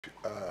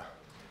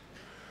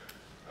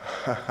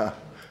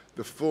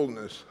The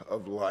fullness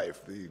of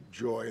life, the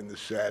joy and the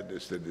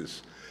sadness that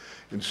is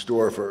in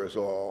store for us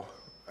all.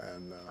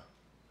 And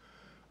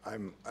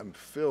I'm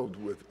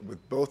filled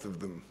with both of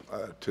them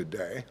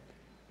today.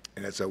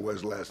 And as I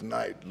was last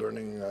night,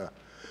 learning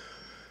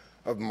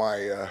of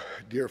my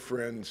dear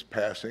friend's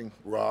passing,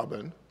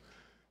 Robin,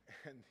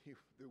 and the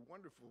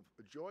wonderful,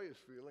 joyous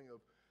feeling of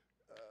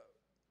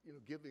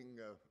giving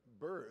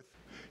birth.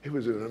 It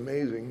was an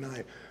amazing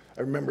night.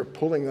 I remember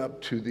pulling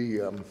up to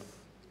the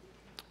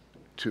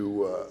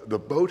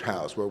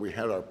boathouse where we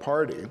had our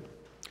party,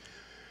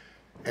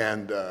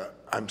 and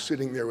I'm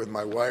sitting there with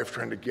my wife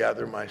trying to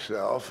gather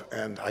myself,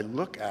 and I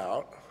look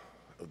out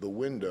of the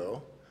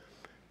window,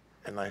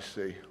 and I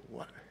say,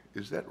 "What?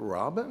 Is that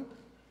Robin?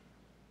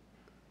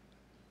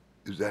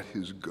 Is that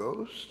his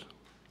ghost?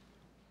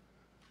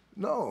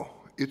 No,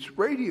 it's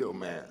Radio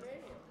Man."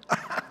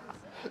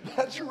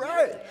 That's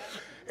right.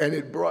 And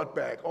it brought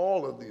back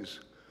all of these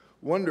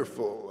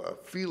wonderful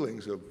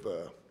feelings of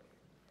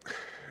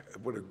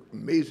what an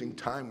amazing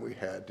time we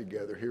had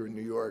together here in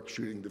New York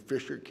shooting The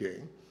Fisher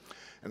King.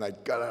 And I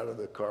got out of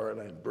the car and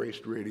I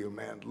embraced Radio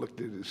Man,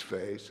 looked at his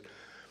face.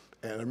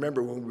 And I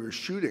remember when we were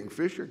shooting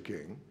Fisher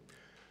King,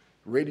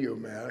 Radio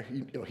Man,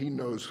 he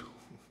knows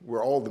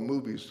where all the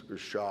movies are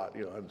shot,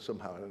 and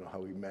somehow, I don't know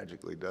how he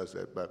magically does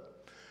that,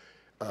 but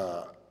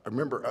I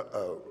remember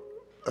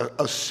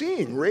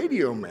seeing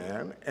Radio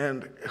Man,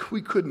 and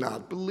we could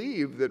not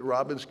believe that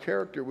Robin's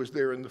character was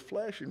there in the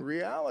flesh, in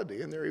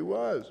reality, and there he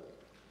was.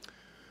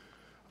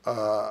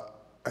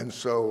 And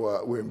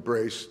so we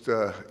embraced,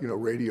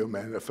 Radio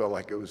Man. It felt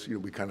like it was,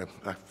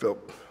 I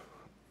felt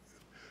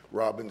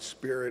Robin's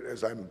spirit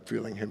as I'm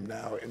feeling him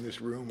now in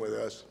this room with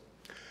us.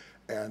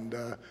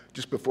 And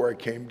just before I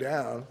came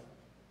down,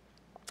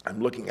 I'm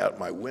looking out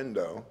my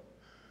window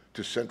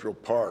to Central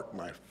Park,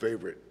 my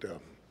favorite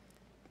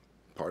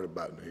part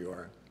about New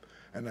York,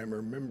 and I'm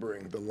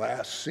remembering the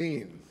last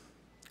scene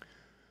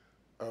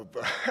of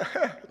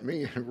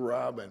me and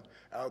Robin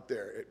out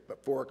there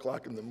at 4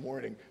 o'clock in the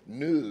morning,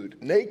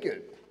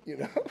 naked,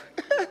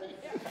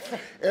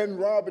 And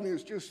Robin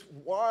is just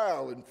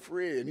wild and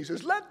free, and he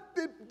says, "Let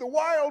the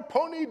wild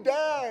pony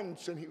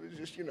dance," and he was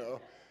just,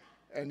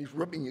 and he's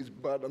rubbing his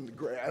butt on the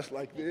grass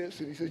like this,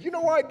 and he says, "You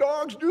know why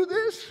dogs do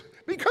this?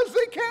 Because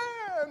they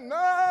can."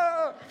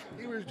 Ah!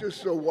 He was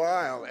just so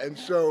wild, and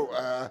so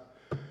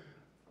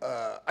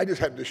I just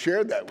had to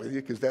share that with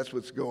you because that's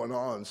what's going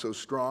on so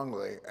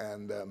strongly,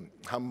 and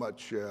how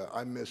much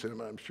I miss him,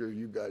 and I'm sure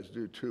you guys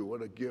do too.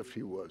 What a gift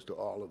he was to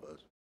all of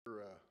us.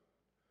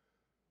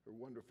 Her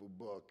wonderful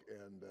book,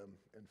 and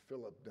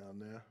Philip down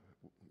there,